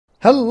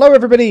Hello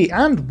everybody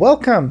and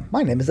welcome!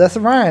 My name is Ursa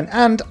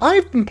and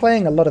I've been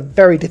playing a lot of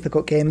very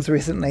difficult games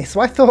recently, so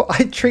I thought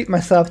I'd treat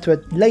myself to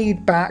a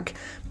laid back,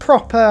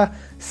 proper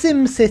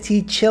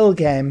SimCity chill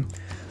game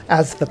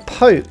as the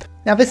Pope.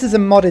 Now this is a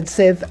modded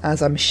Civ,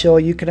 as I'm sure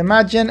you can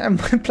imagine,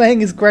 and we're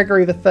playing as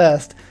Gregory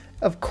I.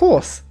 Of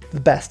course, the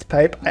best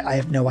Pope. I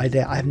have no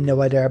idea. I have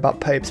no idea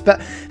about popes,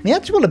 but the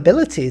actual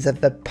abilities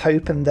of the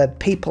Pope and the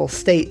Papal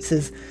states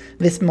as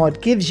this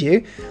mod gives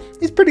you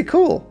is pretty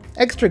cool.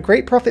 Extra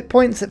great profit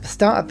points at the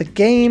start of the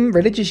game,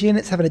 religious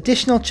units have an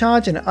additional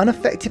charge and are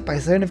unaffected by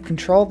zone of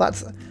control,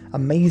 that's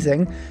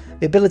amazing.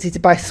 The ability to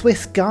buy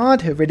Swiss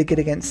Guard, who are really good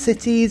against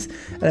cities,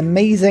 an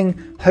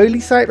amazing holy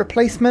site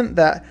replacement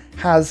that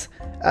has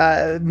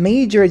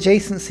major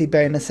adjacency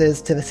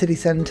bonuses to the city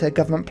centre,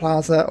 government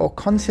plaza or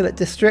consulate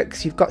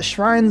districts. You've got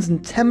shrines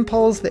and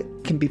temples that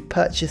can be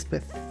purchased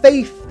with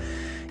faith.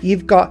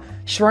 You've got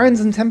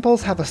shrines and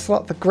temples have a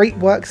slot for great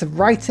works of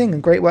writing,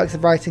 and great works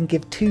of writing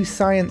give 2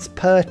 science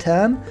per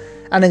turn,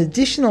 and an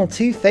additional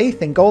 2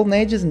 faith in golden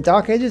ages and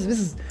dark ages.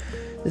 This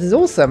is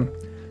awesome.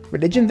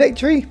 Religion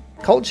victory,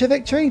 culture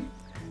victory.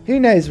 Who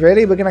knows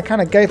really? We're going to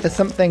kind of go for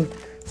something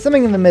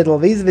in the middle.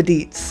 These are the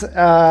deets.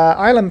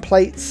 Island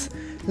plates,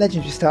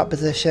 legendary start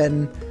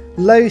position,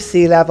 low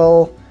sea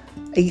level,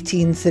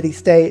 18 city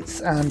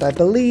states, and I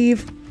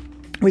believe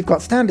we've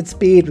got standard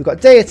speed, we've got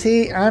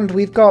deity, and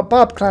we've got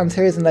barb clans,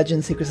 heroes and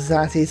legends, secret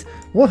societies.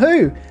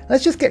 Woohoo!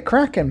 Let's just get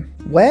cracking.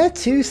 Where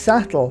to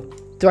settle?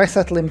 Do I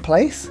settle in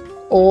place,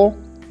 or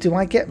do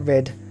I get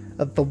rid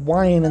of the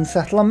wine and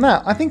settle on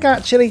that? I think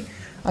actually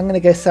I'm going to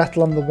go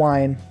settle on the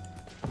wine.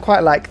 Quite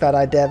like that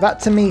idea. That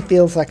to me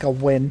feels like a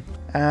win.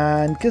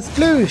 And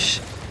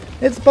Gazfloosh!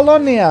 It's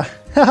Bologna!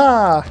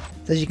 Haha!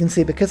 As you can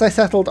see, because I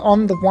settled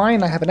on the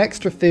wine, I have an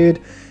extra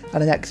food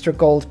and an extra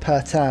gold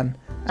per turn.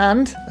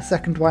 And a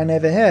second wine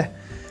over here.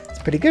 It's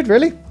pretty good,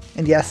 really.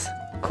 And yes,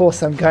 of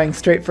course I'm going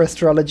straight for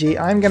astrology.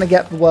 I'm going to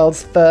get the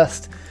world's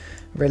first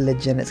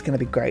religion. It's going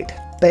to be great.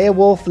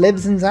 Beowulf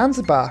lives in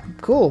Zanzibar.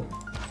 Cool.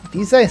 If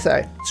you say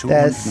so.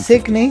 There's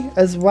Signy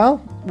as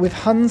well, with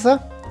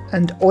Hunza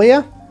and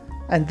Oya,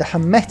 and the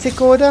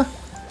Hermetic Order,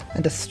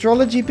 and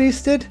astrology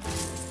boosted.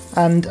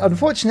 And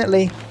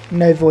unfortunately,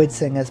 no Void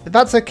Singers, but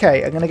that's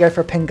okay. I'm going to go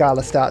for a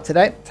Pingala start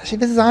today. Actually,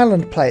 this is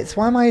island plates.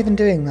 Why am I even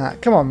doing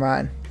that? Come on,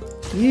 Ryan.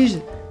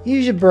 Use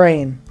your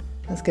brain.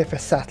 Let's go for a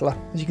settler.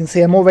 As you can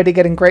see, I'm already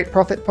getting great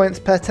profit points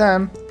per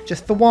turn,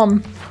 just for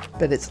one,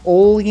 but it's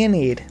all you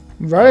need.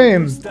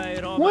 Rome.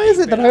 Why is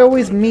it that I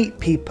always meet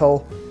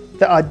people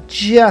that are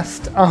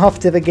just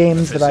after the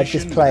games that I've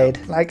just played?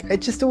 Like,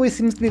 it just always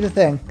seems to be the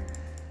thing.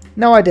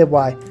 No idea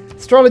why.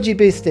 Astrology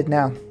boosted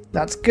now.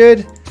 That's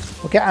good.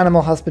 We'll get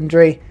animal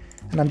husbandry,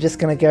 and I'm just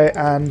going to go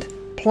and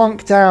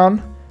plonk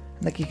down.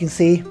 Like you can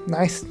see,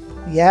 nice.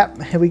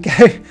 Yep, here we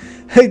go.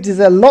 There's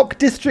a Lock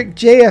District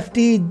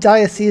JFD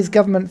Diocese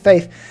Government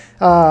Faith.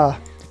 Ah,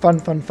 fun.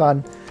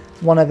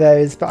 One of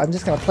those, but I'm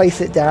just going to place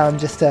it down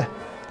just to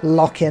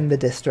lock in the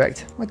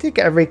district. I did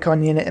get a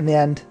recon unit in the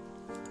end.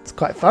 It's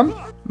quite fun.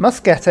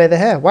 Muscat over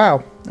here.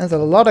 Wow, there's a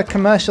lot of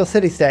commercial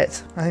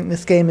city-states. I think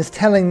this game is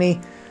telling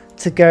me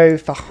to go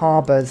for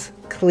harbours.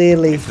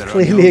 Clearly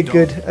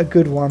a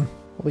good one.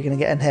 What are we going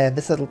to get in here?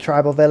 This little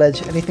tribal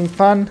village. Anything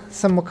fun?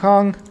 Some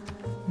Wukong?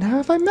 No,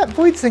 have I met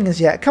Void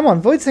Singers yet? Come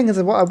on, Void Singers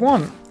are what I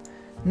want.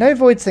 No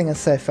Void Singers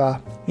so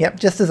far. Yep,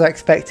 just as I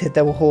expected,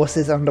 there were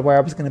horses under where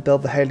I was going to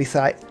build the holy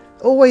site.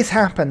 Always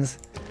happens.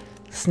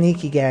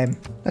 Sneaky game.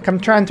 Look, I'm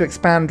trying to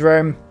expand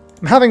Rome.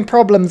 I'm having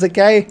problems,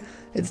 okay?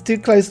 It's too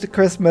close to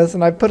Christmas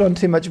and I put on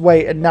too much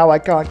weight and now I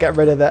can't get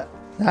rid of it.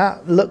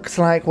 That looks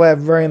like where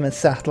Rome is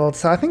settled,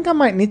 so I think I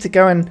might need to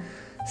go and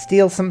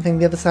steal something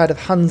the other side of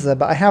Hunza,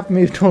 but I have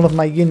moved all of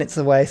my units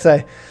away,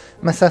 so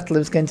my settler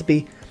is going to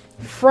be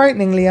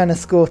frighteningly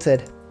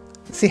unescorted.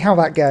 Let's see how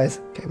that goes.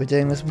 Okay, we're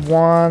doing this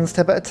one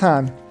step at a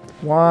time.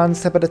 One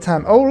step at a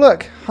time. Oh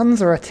look,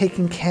 Hunza are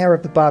taking care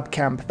of the barb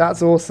camp.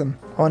 That's awesome.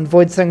 Oh, and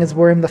Void Singers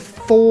were in the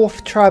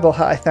 4th tribal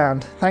hut I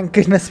found. Thank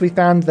goodness we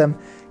found them.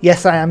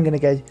 Yes, I am going to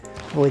go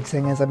Void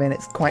Singers. I mean,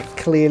 it's quite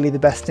clearly the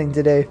best thing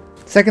to do.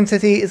 Second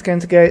city is going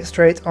to go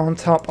straight on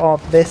top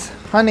of this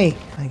honey.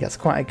 I think that's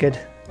quite a good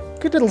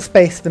little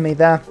space for me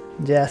there.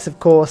 Yes, of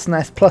course,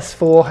 nice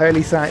 +4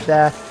 holy site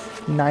there.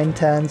 9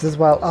 turns as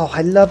well. Oh,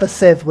 I love a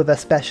Civ with a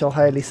special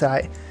holy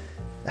site.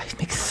 That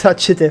makes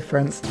such a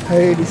difference.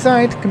 Holy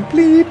site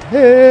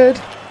completed.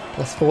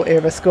 +4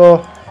 era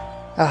score.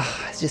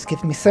 Ah, it's just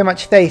giving me so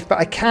much faith, but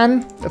I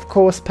can, of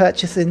course,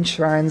 purchase in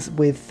shrines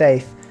with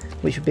faith,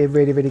 which would be a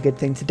really good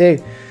thing to do.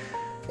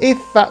 If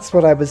that's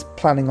what I was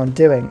planning on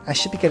doing, I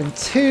should be getting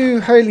 2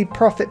 holy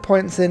profit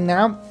points in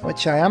now,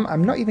 which I am.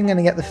 I'm not even going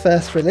to get the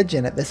first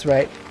religion at this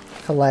rate,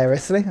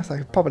 hilariously. So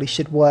I probably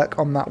should work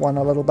on that one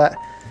a little bit,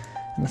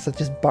 unless I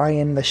just buy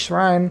in the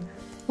shrine.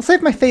 I'll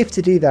save my faith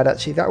to do that,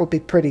 actually. That would be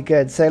pretty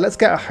good. So let's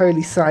get a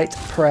holy site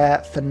prayer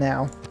for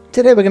now.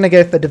 Today we're going to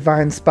go for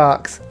divine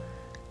sparks,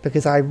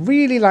 because I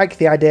really like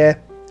the idea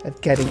of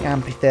getting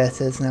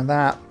amphitheatres. Now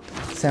that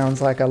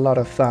sounds like a lot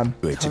of fun.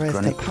 Torres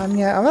de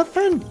Panya. I've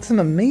found some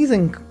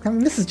amazing... I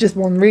mean, this is just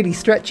one really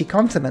stretchy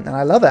continent and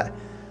I love it.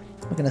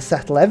 going to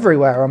settle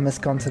everywhere on this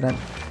continent.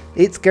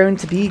 It's going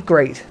to be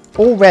great.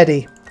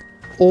 Already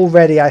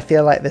I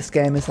feel like this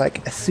game is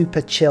like a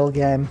super chill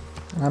game.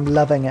 And I'm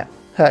loving it.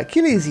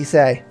 Hercules, you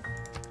say?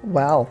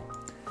 Well,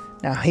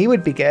 now he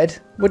would be good.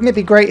 Wouldn't it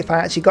be great if I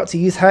actually got to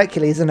use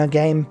Hercules in a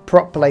game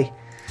properly?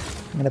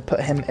 I'm going to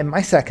put him in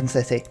my second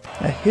city.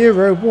 A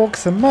hero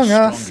walks among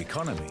us.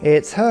 Economy.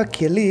 It's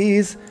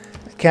Hercules.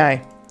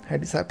 Okay,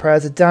 holy site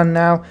prayers are done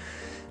now.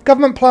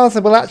 Government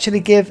Plaza will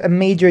actually give a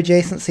major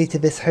adjacency to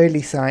this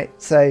holy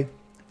site. So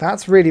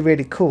that's really,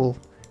 really cool.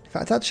 In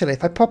fact, actually,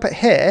 if I pop it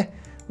here,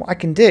 what I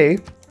can do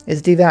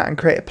is do that and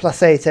create a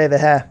 +8 over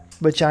here,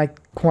 which I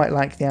quite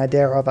like the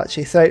idea of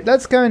actually. So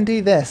let's go and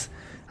do this.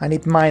 I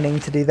need mining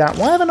to do that.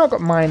 Why have I not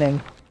got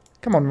mining?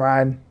 Come on,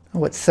 Ryan.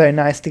 Oh, it's so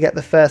nice to get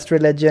the first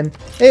religion.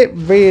 It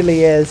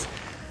really is.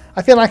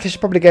 I feel like I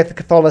should probably go for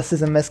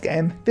Catholicism this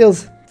game.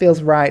 Feels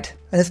right.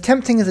 And as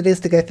tempting as it is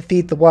to go for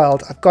Feed the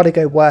World, I've got to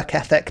go Work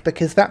Ethic,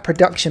 because that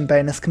production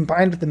bonus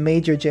combined with the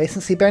major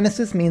adjacency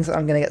bonuses means that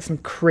I'm going to get some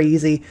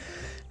crazy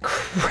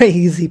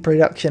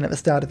production at the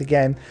start of the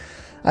game.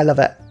 I love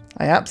it.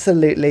 I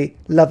absolutely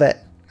love it.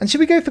 And should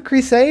we go for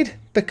Crusade?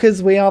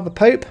 Because we are the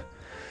Pope?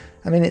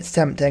 I mean, it's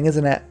tempting,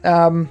 isn't it?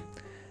 I mean,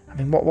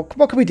 what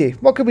could we do?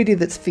 What could we do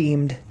that's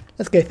themed?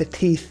 Let's go for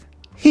teeth.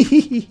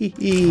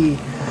 It's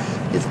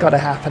got to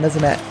happen,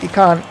 isn't it? You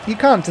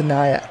can't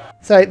deny it.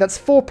 So that's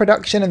 4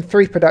 production and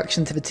 3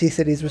 production to the 2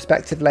 cities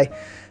respectively.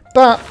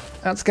 But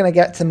that's going to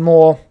get to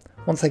more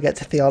once I get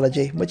to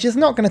theology, which is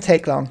not going to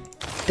take long.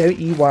 Don't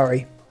you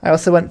worry. I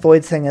also went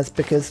Void Singers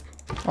because,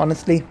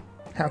 honestly,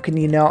 how can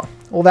you not?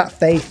 All that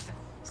faith.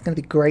 It's going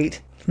to be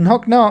great.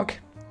 Knock, knock.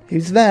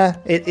 Who's there?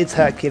 It's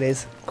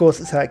Hercules. Of course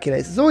it's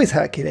Hercules. It's always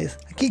Hercules.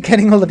 I keep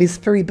getting all of these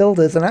free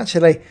builders, and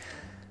actually,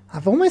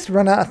 I've almost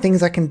run out of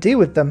things I can do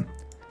with them.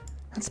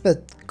 That's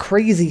the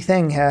crazy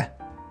thing here.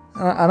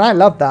 And I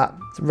love that.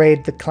 Let's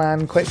raid the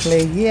clan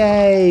quickly.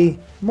 Yay!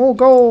 More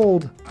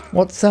gold!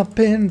 What's up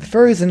in the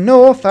frozen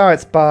north? Oh,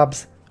 it's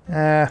Barbs.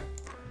 Yeah,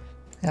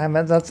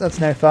 that's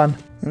no fun.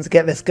 Let's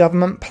get this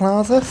government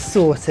plaza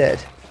sorted.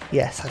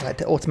 Yes, I'd like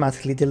to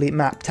automatically delete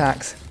map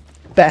tax.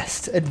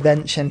 Best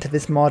invention to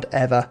this mod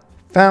ever.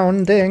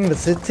 Founding the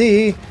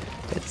city.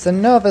 It's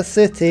another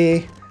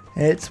city.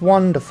 It's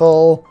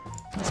wonderful.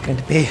 It's going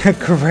to be a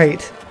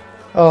great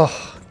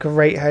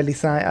holy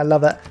site. I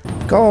love it.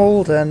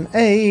 Golden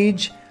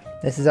Age.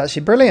 This is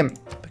actually brilliant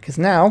because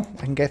now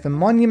I can go for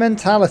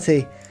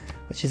monumentality,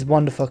 which is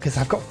wonderful because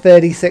I've got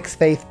 36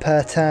 faith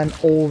per turn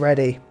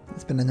already.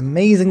 It's been an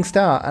amazing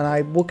start, and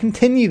I will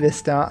continue this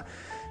start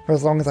for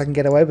as long as I can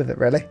get away with it,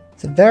 really.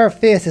 So there are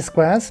theatre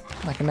squares.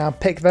 I can now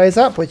pick those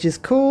up, which is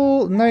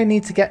cool. No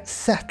need to get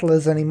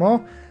settlers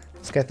anymore.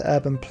 Let's go for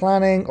urban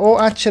planning.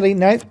 Or actually,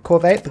 no,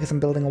 Corvate, because I'm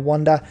building a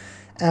wonder.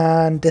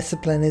 And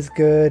discipline is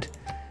good.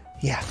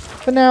 Yeah,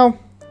 for now,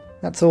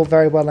 that's all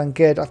very well and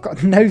good. I've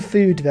got no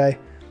food, though.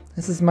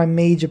 This is my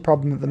major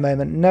problem at the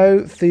moment.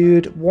 No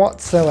food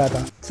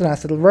whatsoever. It's a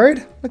nice little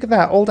road. Look at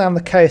that, all down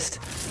the coast,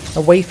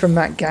 away from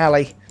that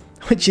galley,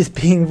 which is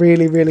being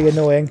really, really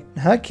annoying.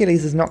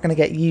 Hercules is not going to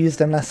get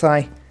used unless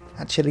I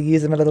actually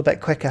use them a little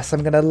bit quicker. So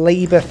I'm going to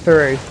labour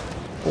through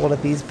all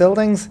of these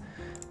buildings,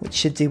 which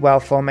should do well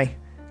for me.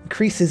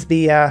 Increases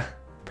the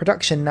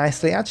production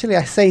nicely. Actually,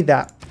 I say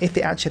that if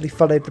it actually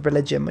followed the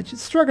religion, which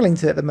it's struggling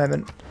to at the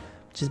moment,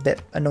 which is a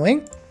bit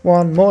annoying.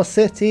 One more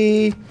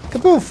city.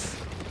 Kaboof!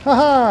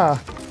 Haha!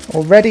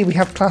 Already we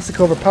have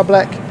Classical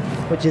Republic,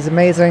 which is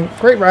amazing.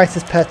 Great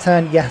writers per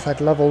turn. Yes, I'd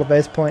love all of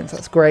those points.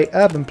 That's great.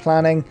 Urban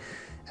planning.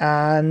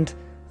 And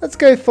let's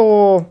go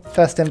for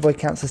first envoy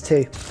counts as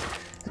 2.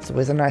 It's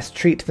always a nice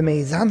treat for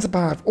me.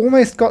 Zanzibar. I've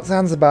almost got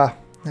Zanzibar.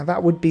 Now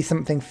that would be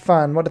something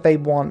fun. What do they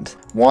want?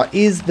 What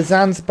is the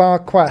Zanzibar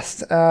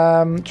quest?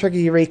 Trigger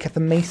Eureka for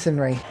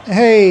masonry.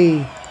 Hey!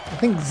 I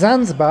think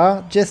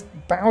Zanzibar just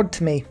bowed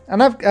to me.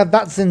 And I've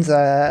that's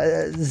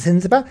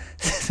Zanzibar?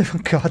 Oh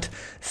god.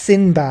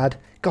 Sinbad.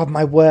 God,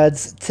 my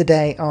words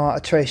today are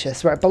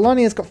atrocious. Right,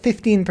 Bologna's got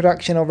 15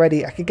 production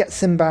already. I could get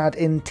Sinbad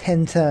in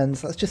 10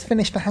 turns. Let's just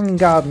finish the Hanging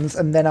Gardens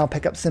and then I'll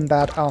pick up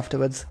Sinbad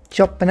afterwards.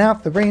 Chopping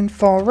out the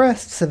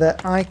rainforest so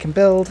that I can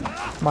build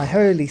my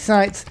holy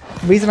sites.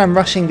 The reason I'm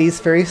rushing these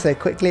through so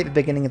quickly at the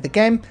beginning of the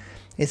game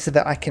is so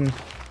that I can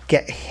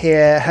get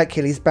here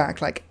Hercules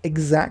back like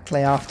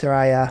exactly after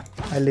I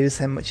lose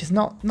him, which is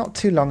not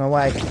too long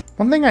away.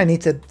 One thing I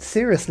need to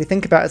seriously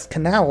think about is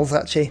canals,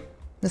 actually.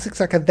 This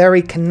looks like a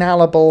very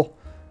canalable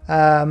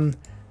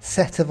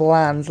set of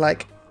land,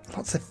 like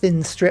lots of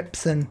thin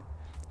strips and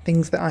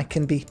things that I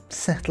can be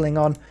settling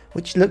on,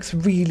 which looks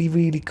really,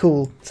 really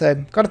cool. So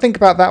got to think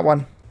about that one.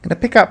 I'm going to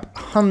pick up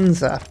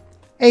Hunza.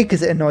 A,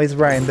 because it annoys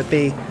Rome, but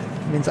B,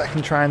 it means I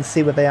can try and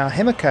see where they are.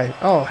 Himiko.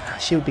 Oh,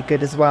 she would be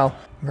good as well.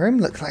 Rome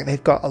looks like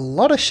they've got a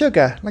lot of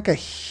sugar, like a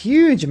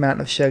huge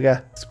amount of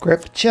sugar.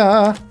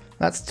 Scripture.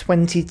 That's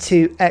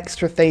 22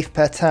 extra faith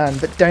per turn,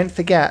 but don't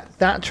forget,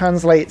 that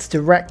translates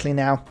directly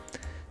now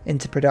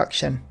into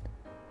production.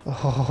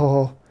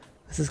 Oh,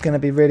 this is going to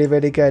be really,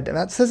 really good. And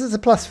that says it's a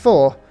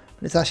 +4,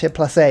 but it's actually a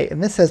 +8,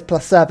 and this says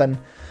 +7.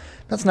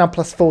 That's now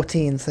plus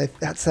 14, so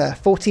that's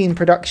 14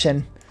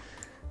 production.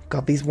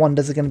 God, these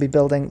wonders are going to be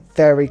building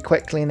very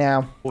quickly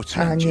now.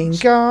 Hanging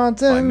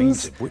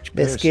gardens.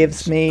 This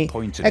gives me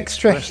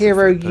extra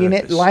hero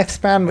unit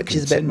lifespan, which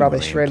is a bit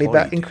rubbish really,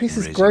 but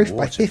increases growth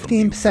by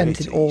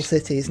 15% in all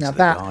cities. Now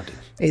that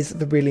is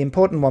the really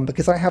important one,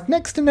 because I have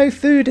next to no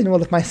food in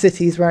all of my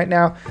cities right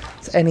now,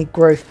 so any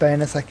growth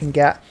bonus I can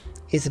get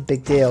is a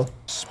big deal.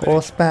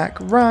 Horseback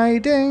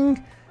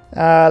riding.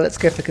 Let's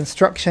go for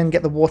construction,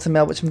 get the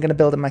watermill, which I'm going to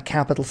build in my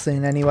capital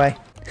soon anyway.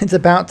 It's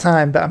about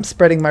time, but I'm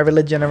spreading my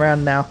religion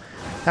around now.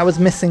 That was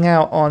missing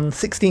out on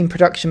 16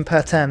 production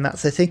per turn, that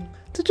city.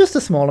 So just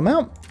a small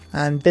amount.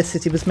 And this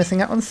city was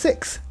missing out on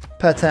 6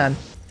 per turn.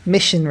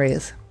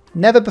 Missionaries.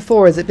 Never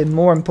before has it been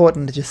more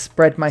important to just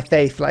spread my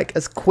faith like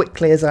as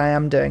quickly as I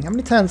am doing. How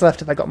many turns left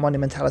have I got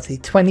monumentality?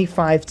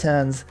 25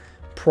 turns,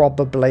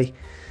 probably.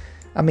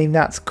 I mean,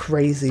 that's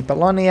crazy.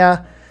 Bologna,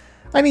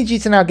 I need you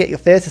to now get your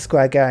theatre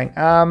square going.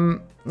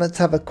 Let's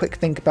have a quick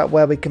think about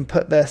where we can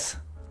put this.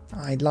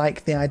 I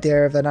like the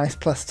idea of a nice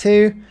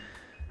 +2.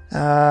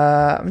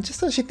 I'm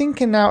just actually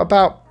thinking now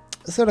about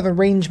sort of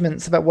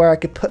arrangements about where I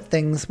could put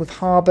things with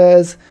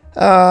harbours.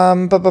 Okay,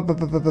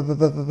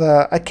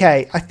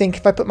 I think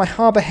if I put my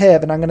harbour here,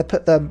 then I'm going to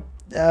put the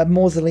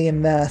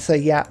mausoleum there. So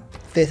yeah,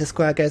 theatre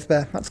square goes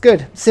there. That's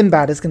good.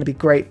 Sinbad is going to be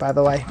great, by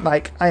the way.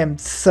 Like, I am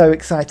so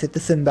excited for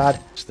Sinbad.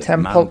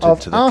 Temple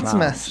of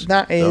Artemis.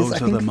 That is, I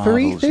think,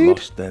 3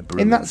 food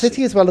in that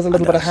city, as well as a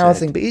little bit of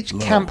housing. But each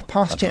camp,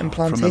 pasture and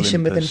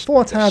plantation within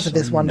 4 towers of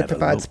this wonder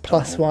provides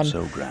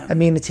 +1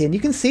 amenity. And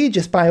you can see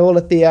just by all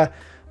of the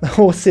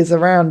horses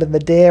around and the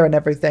deer and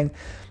everything,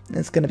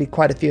 there's going to be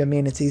quite a few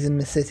amenities in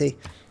this city,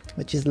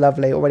 which is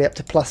lovely. Already up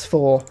to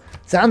 +4.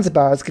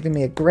 Zanzibar is giving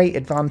me a great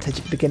advantage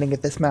at the beginning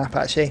of this map,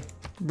 actually.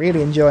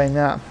 Really enjoying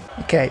that.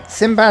 Okay,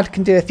 Sinbad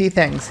can do a few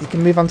things. He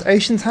can move on to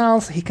ocean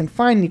tiles, he can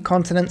find new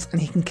continents, and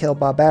he can kill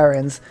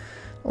barbarians.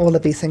 All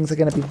of these things are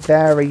going to be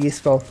very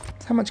useful.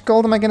 How much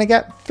gold am I going to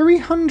get?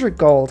 300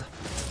 gold.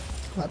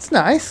 That's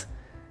nice.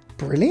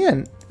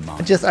 Brilliant.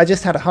 I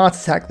just had a heart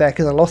attack there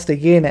because I lost a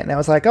unit, and I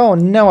was like, oh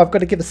no, I've got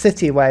to give a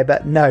city away,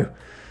 but no.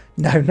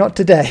 No, not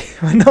today.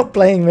 We're not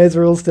playing those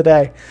rules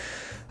today.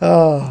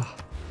 Oh,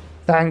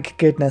 thank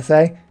goodness,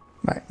 eh?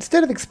 Right,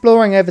 instead of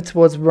exploring over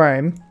towards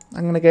Rome,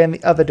 I'm going to go in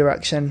the other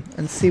direction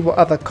and see what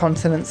other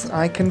continents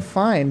I can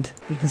find.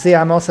 You can see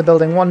I'm also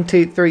building 1,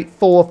 2, 3,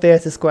 4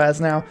 theatre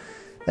squares now.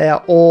 They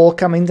are all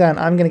coming down.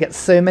 I'm going to get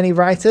so many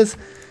writers.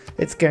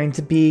 It's going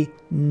to be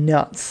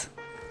nuts.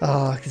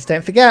 Oh, because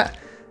don't forget,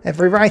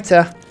 every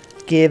writer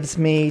gives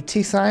me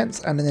 2 science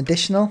and an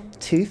additional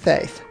 2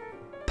 faith.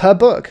 Per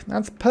book.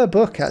 That's per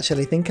book,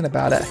 actually, thinking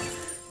about it,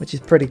 which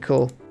is pretty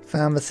cool.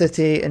 Found the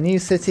city, a new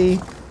city.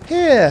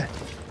 Here!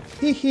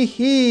 Hee hee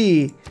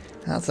hee!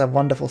 That's a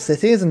wonderful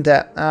city, isn't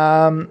it?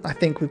 I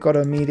think we've got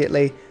to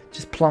immediately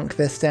just plonk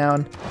this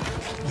down.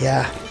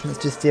 Yeah, let's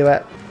just do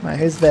it. Right,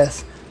 who's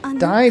this?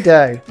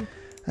 Dido.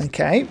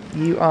 Okay,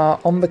 you are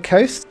on the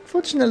coast.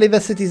 Fortunately, the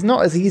city's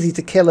not as easy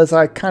to kill as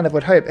I kind of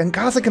would hope. And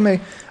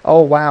Kazakamu,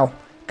 oh wow.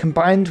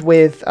 Combined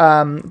with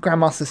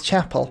Grandmaster's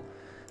Chapel,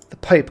 the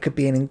Pope could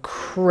be an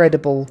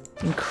incredible,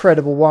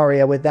 incredible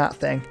warrior with that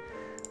thing.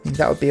 I mean,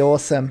 that would be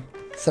awesome.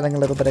 Selling a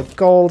little bit of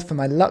gold for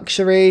my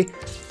luxury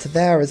to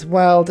there as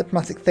well.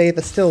 Diplomatic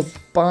favour, still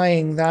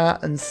buying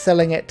that and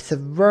selling it to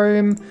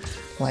Rome,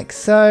 like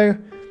so.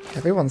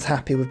 Everyone's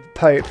happy with the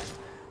Pope.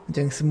 I'm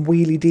doing some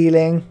wheelie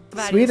dealing.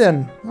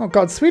 Sweden. Oh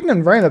god, Sweden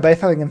and Rome are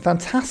both having a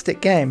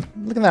fantastic game.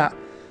 Look at that.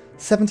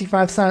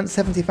 75 science,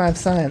 75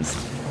 science.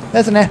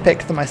 There's an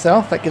epic for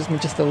myself. That gives me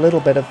just a little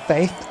bit of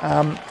faith.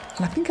 And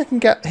I think I can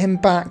get him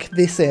back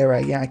this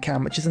era. Yeah, I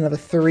can, which is another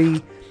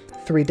three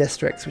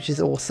districts, which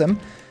is awesome.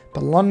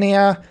 Bologna,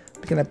 we're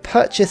going to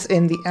purchase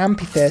in the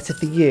amphitheatre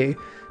for you.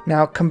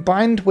 Now,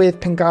 combined with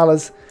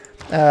Pingala's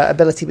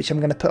ability, which I'm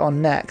going to put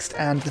on next,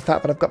 and the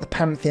fact that I've got the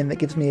Pantheon that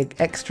gives me an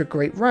extra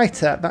great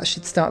writer, that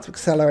should start to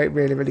accelerate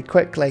really, really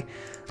quickly.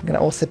 I'm going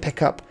to also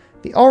pick up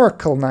the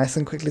Oracle nice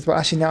and quickly as well.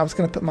 Actually, now I was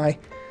going to put my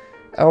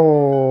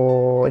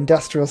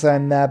industrial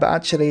zone there, but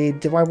actually,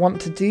 do I want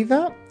to do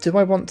that? Do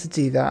I want to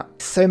do that?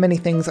 So many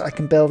things that I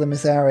can build in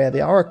this area.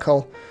 The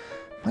Oracle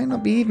might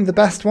not be even the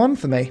best one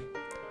for me,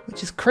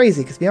 which is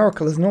crazy because the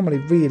Oracle is normally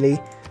really,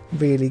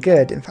 really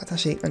good. In fact,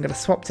 actually, I'm going to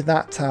swap to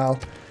that tile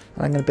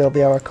and I'm going to build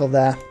the Oracle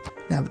there.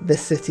 Now,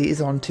 this city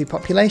is on 2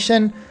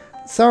 population.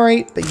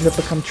 Sorry, but you have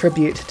become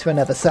tribute to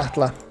another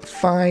settler.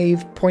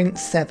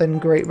 5.7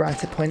 great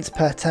writer points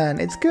per turn.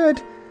 It's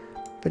good,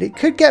 but it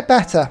could get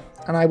better,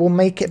 and I will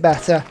make it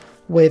better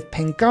with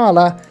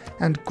Pingala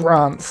and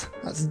grants.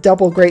 That's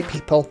double great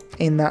people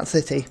in that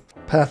city.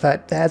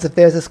 Perfect. There's a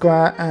theatre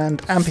square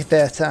and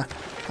amphitheatre.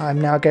 I'm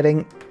now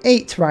getting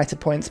 8 writer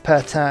points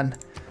per turn.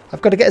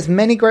 I've got to get as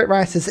many great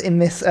writers in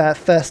this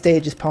first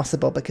stage as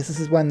possible because this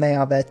is when they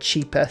are their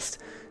cheapest.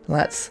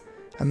 Let's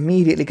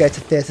immediately go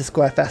to theatre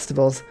square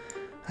festivals.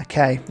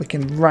 Okay, we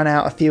can run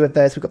out a few of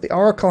those. We've got the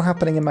Oracle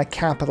happening in my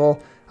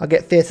capital. I'll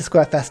get theatre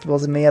square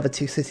festivals in the other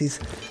 2 cities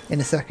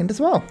in a second as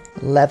well.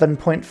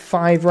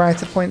 11.5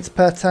 writer points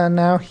per turn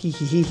now. Hee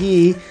hee hee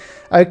hee.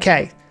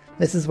 Okay,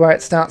 This is where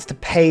it starts to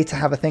pay to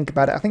have a think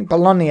about it. I think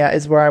Bologna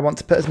is where I want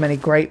to put as many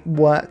great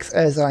works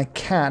as I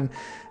can.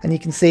 And you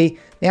can see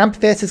the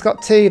amphitheatre's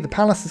got 2, the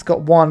palace has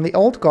got 1, the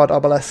old god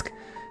obelisk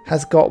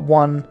has got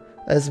 1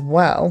 as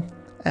well.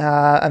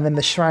 And then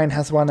the shrine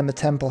has 1 and the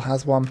temple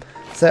has 1.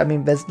 So, I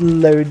mean, there's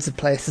loads of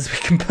places we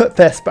can put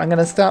this, but I'm going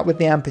to start with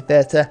the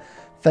amphitheatre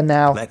for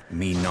now. Let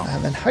me know.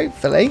 And then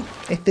hopefully,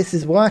 if this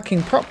is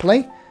working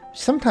properly,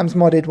 sometimes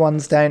modded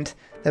ones don't.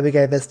 There we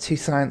go, there's 2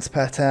 science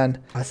per turn.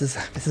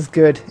 This is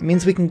good. It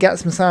means we can get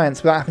some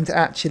science without having to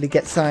actually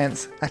get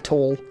science at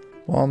all.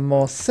 1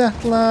 more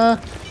settler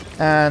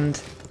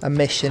and a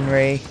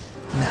missionary.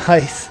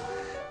 Nice.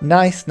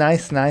 Nice,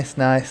 nice, nice,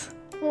 nice.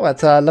 Oh,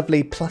 that's a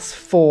lovely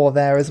 +4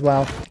 there as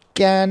well.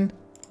 Again,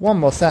 1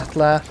 more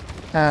settler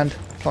and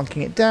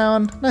plonking it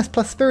down. Nice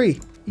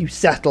 +3. You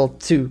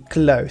settled too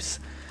close.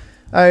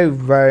 Oh,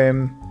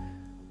 Rome.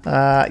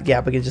 Yeah,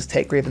 we're going to just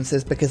take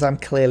grievances because I'm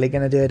clearly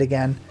going to do it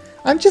again.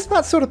 I'm just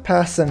that sort of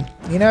person,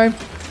 you know?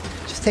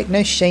 Just take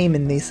no shame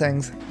in these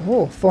things.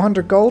 Oh,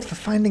 400 gold for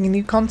finding a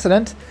new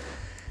continent.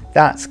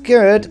 That's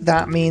good.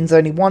 That means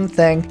only one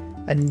thing,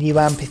 a new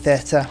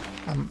amphitheatre.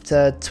 I'm up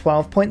to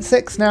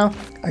 12.6 now.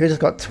 I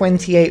just got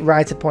 28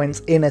 writer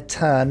points in a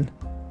turn,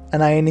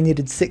 and I only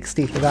needed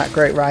 60 for that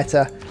great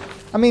writer.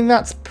 I mean,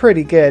 that's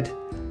pretty good.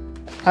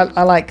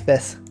 I like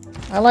this.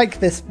 I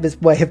like this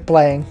way of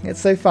playing. It's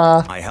so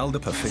far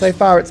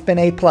it's been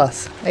A+.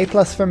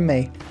 A+ from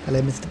me. Hello,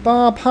 Mr.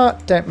 Barb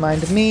Hut. Don't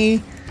mind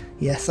me.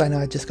 Yes, I know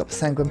I just got the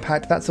Sanguine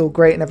Pact. That's all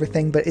great and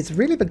everything, but it's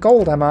really the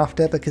gold I'm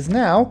after because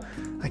now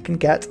I can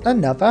get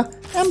another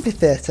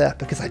amphitheatre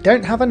because I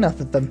don't have enough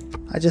of them.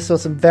 I just saw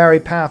some very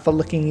powerful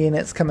looking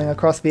units coming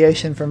across the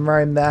ocean from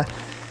Rome there.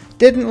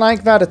 Didn't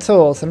like that at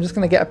all, so I'm just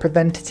going to get a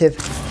preventative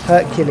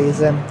Hercules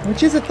in,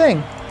 which is a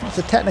thing. It's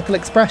a technical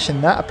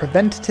expression, that, a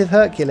preventative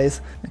Hercules.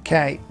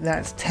 Okay,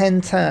 that's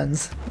 10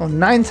 turns, or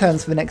 9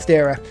 turns for the next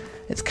era.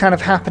 It's kind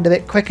of happened a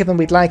bit quicker than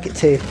we'd like it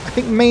to. I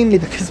think mainly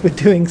because we're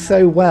doing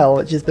so well,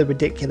 which is the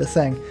ridiculous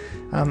thing.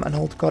 An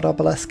old god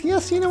obelisk.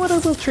 Yes, you know what, I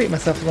will treat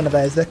myself to one of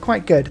those. They're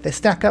quite good. They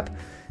stack up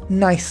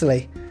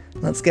nicely.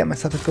 Let's get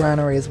myself a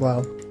granary as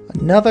well.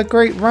 Another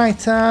great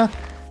writer.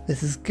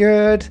 This is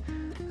good.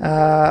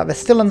 They're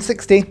still on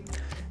 60.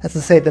 As I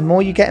say, the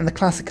more you get in the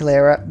classical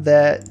era,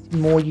 the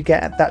more you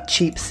get at that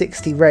cheap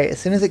 60 rate. As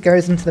soon as it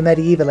goes into the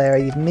medieval era,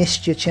 you've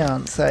missed your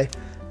chance. So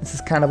this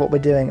is kind of what we're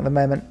doing at the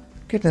moment.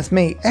 Goodness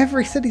me,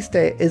 every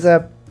city-state is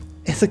a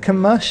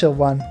commercial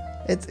one.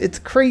 It's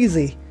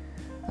crazy.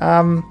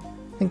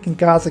 Thinking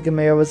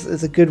Gazagamir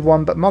is a good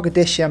one, but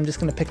Mogadishu I'm just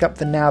going to pick up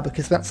for now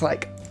because that's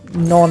like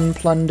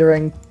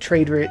non-plundering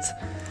trade routes.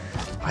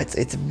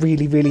 It's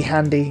really, really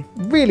handy.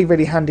 Really,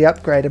 really handy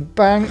upgrade. And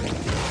bang!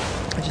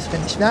 I just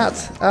finished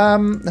that.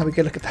 Now we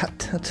go look at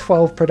that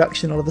 12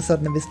 production all of a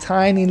sudden in this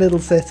tiny little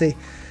city.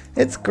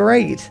 It's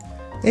great.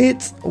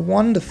 It's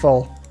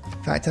wonderful.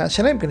 In fact,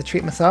 actually, I'm going to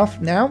treat myself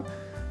now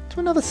to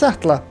another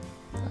settler.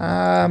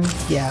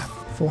 Yeah,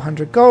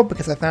 400 gold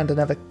because I found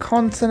another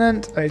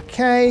continent.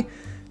 Okay.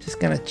 Just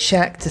going to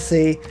check to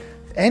see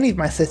if any of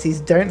my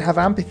cities don't have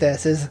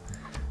amphitheatres.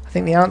 I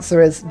think the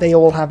answer is they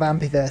all have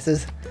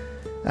amphitheatres.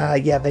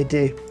 Yeah, they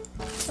do.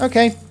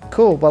 Okay,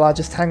 cool. Well, I'll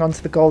just hang on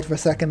to the gold for a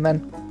second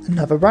then.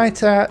 Another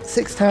writer,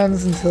 6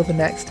 turns until the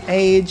next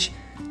age.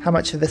 How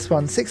much for this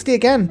one? 60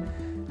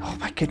 again. Oh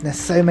my goodness,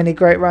 so many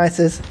great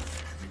writers.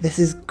 This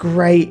is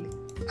great.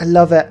 I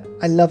love it.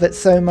 I love it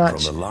so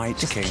much.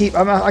 Just keep.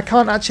 I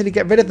can't actually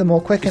get rid of them all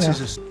quick enough.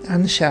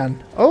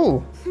 Anshan.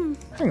 Oh,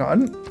 hang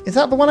on. Is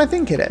that the one I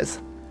think it is?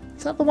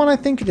 Is that the one I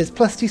think it is?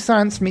 +2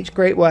 science from each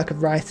great work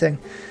of writing.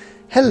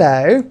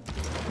 Hello.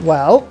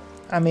 Well,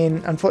 I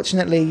mean,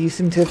 unfortunately, you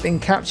seem to have been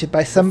captured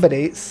by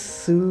somebody.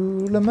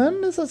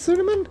 Suleiman? Is that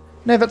Suleiman?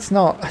 No, that's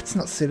not. It's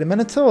not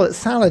Suleiman at all. It's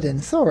Saladin.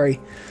 Sorry.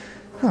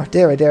 Oh,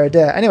 dear, oh dear, oh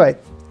dear. Anyway,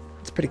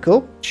 it's pretty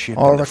cool.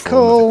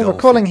 Oracle.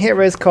 Recalling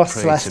heroes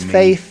costs less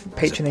faith.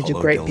 Patronage of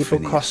great people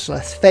costs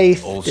less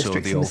faith.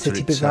 Districts in the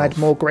city provide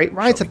more great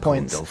writer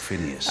points.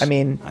 I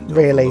mean,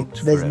 really,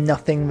 there's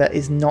nothing that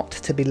is not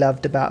to be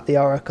loved about the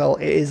Oracle.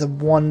 It is a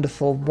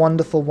wonderful,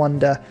 wonderful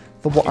wonder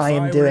for what I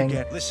am doing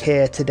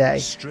here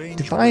today.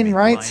 Divine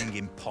right?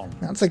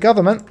 That's a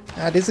government.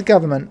 That is a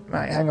government.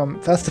 Right, hang on.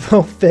 First of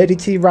all,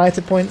 32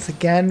 writer points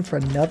again for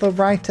another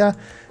writer,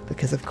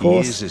 because of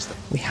course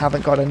we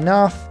haven't got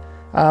enough.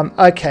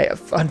 Okay,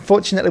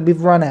 unfortunately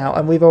we've run out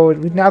and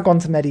we've now gone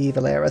to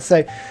medieval era,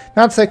 so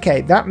that's okay.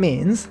 That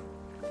means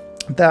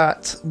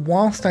that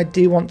whilst I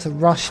do want to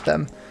rush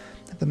them,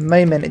 at the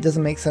moment it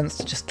doesn't make sense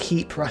to just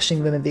keep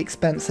rushing them at the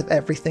expense of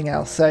everything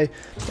else. So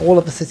all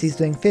of the cities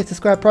doing theatre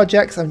square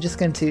projects, I'm just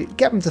going to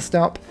get them to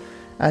stop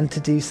and to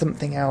do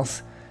something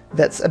else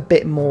that's a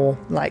bit more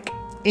like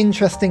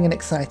interesting and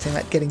exciting,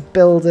 like getting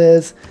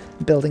builders,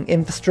 building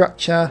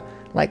infrastructure,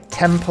 like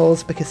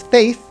temples, because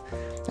faith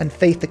and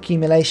faith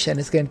accumulation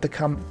is going to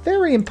become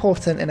very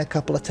important in a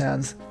couple of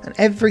turns. And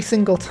every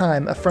single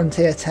time a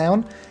frontier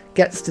town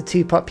gets to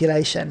 2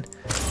 population,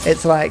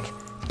 it's like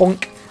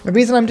bonk. The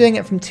reason I'm doing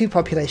it from 2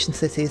 population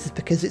cities is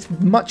because it's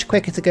much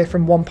quicker to go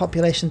from 1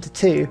 population to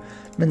 2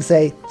 than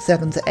say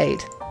 7 to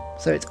 8.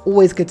 So it's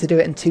always good to do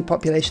it in 2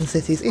 population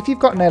cities if you've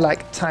got no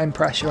like time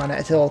pressure on it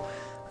at all.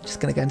 I'm just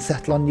going to go and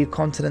settle on new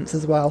continents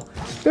as well.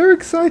 Very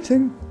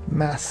exciting.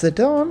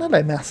 Macedon.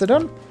 Hello,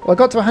 Macedon. Well, I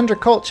got to 100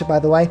 culture, by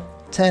the way.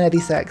 Turn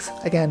 86.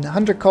 Again,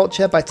 100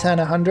 culture by turn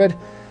 100.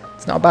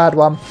 It's not a bad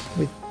one.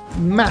 We've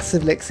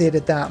massively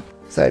exceeded that.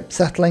 So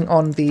settling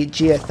on the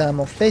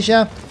geothermal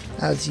fissure,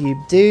 as you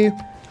do.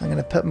 I'm going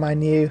to put my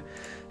new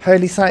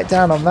holy site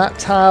down on that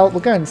tile. We'll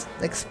go and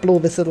explore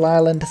this little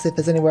island to see if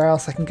there's anywhere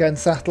else I can go and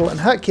settle. And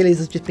Hercules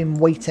has just been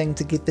waiting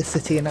to give this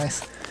city a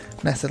nice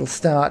little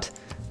start.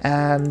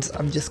 And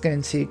I'm just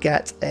going to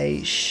get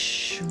a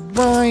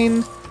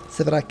shrine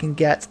so that I can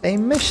get a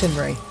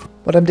missionary.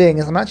 What I'm doing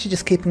is I'm actually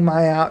just keeping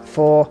my eye out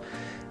for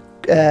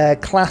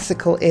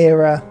classical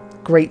era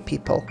great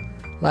people.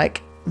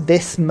 Like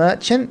this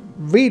merchant,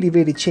 really,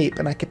 really cheap,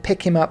 and I could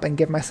pick him up and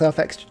give myself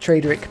extra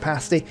trader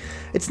capacity.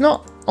 It's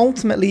not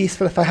ultimately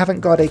useful if I haven't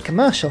got a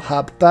commercial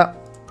hub, but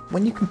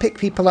when you can pick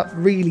people up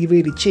really,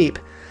 really cheap,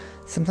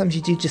 sometimes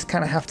you do just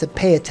kind of have to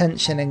pay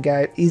attention and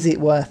go, is it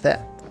worth it?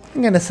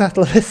 I'm going to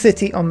settle a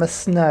city on the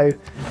snow,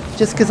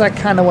 just because I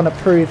kind of want to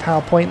prove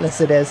how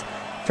pointless it is.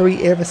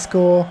 3 era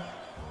score.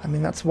 I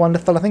mean, that's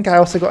wonderful. I think I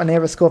also got an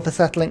era score for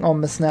settling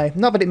on the snow.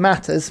 Not that it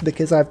matters,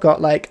 because I've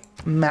got, like,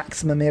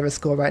 maximum era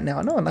score right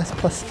now. No, nice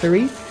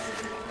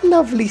 +3.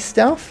 Lovely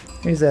stuff.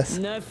 Who's this?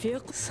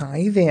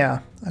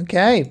 Scythia.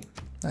 Okay.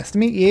 Nice to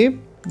meet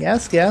you.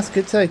 Yes,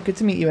 good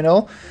to meet you and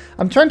all.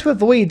 I'm trying to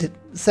avoid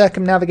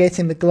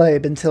circumnavigating the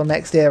globe until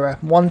next era.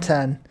 1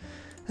 turn.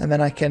 And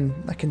then I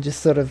can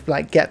just sort of,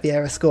 like, get the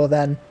era score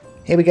then.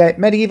 Here we go.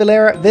 Medieval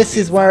era. This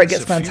is where it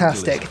gets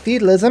fantastic.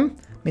 Feudalism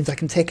means I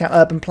can take out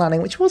urban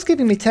planning, which was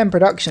giving me 10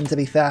 production, to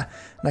be fair,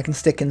 and I can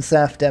stick in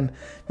serfdom.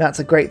 That's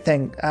a great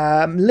thing.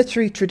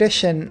 Literary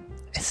tradition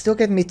is still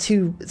giving me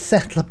 2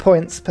 settler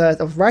points per,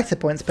 or writer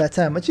points per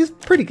turn, which is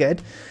pretty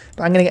good.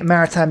 But I'm going to get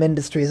maritime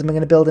industries, and we're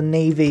going to build a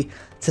navy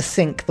to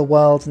sink the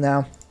world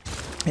now.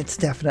 It's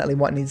definitely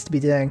what needs to be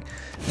doing.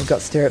 We've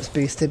got stirrups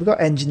boosted, we've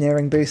got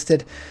engineering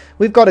boosted,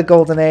 we've got a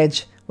golden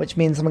age, which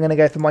means I'm going to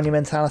go for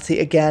monumentality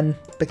again,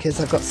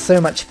 because I've got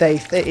so much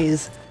faith. It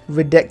is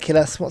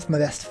ridiculous. What's my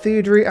best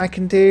food route I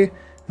can do?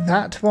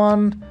 That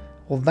one,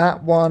 or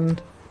that one,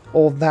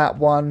 or that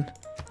one.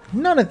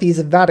 None of these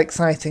are that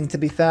exciting, to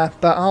be fair,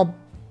 but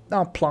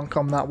I'll plonk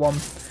on that one.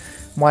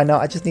 Why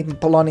not? I just need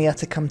Bologna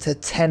to come to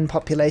 10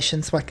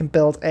 population so I can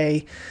build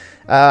a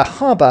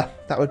harbour.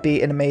 That would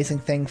be an amazing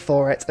thing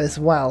for it as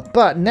well.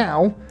 But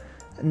now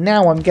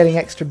I'm getting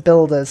extra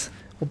builders,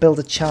 or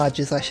builder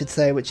charges I should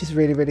say, which is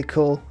really, really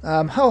cool.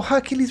 Oh,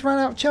 Hercules ran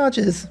out of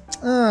charges.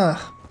 Ugh,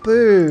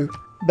 boo.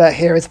 But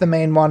here is the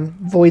main one,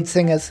 Void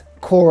Singers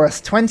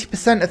Chorus.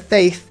 20% of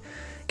faith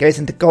goes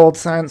into gold,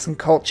 science and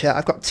culture.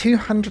 I've got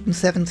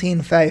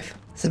 217 faith.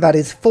 So that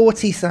is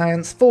 40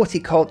 science,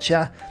 40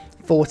 culture,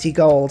 40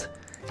 gold.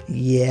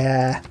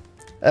 Yeah.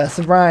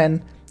 Ursa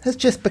Ryan has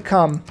just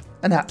become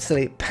an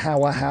absolute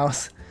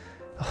powerhouse.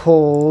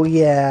 Oh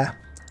yeah.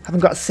 I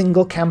haven't got a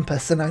single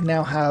campus and I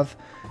now have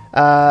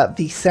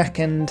the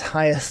 2nd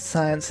highest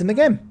science in the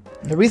game.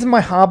 And the reason my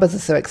harbours are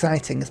so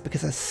exciting is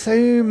because there's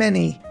so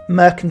many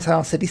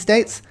mercantile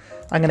city-states.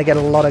 I'm going to get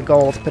a lot of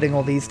gold putting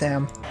all these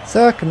down.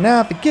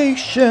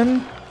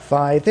 Circumnavigation,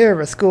 5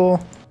 era score.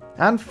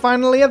 And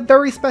finally, a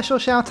very special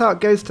shout out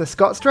goes to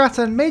Scott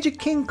Stratton, Major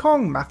King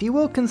Kong, Matthew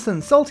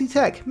Wilkinson, Salty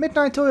Tech,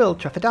 Midnight Oil,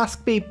 Trafford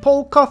Askby,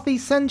 Paul Coffey,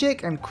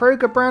 Senjik, and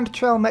Kroger Brand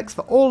Trail Mix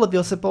for all of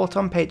your support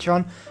on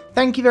Patreon.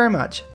 Thank you very much.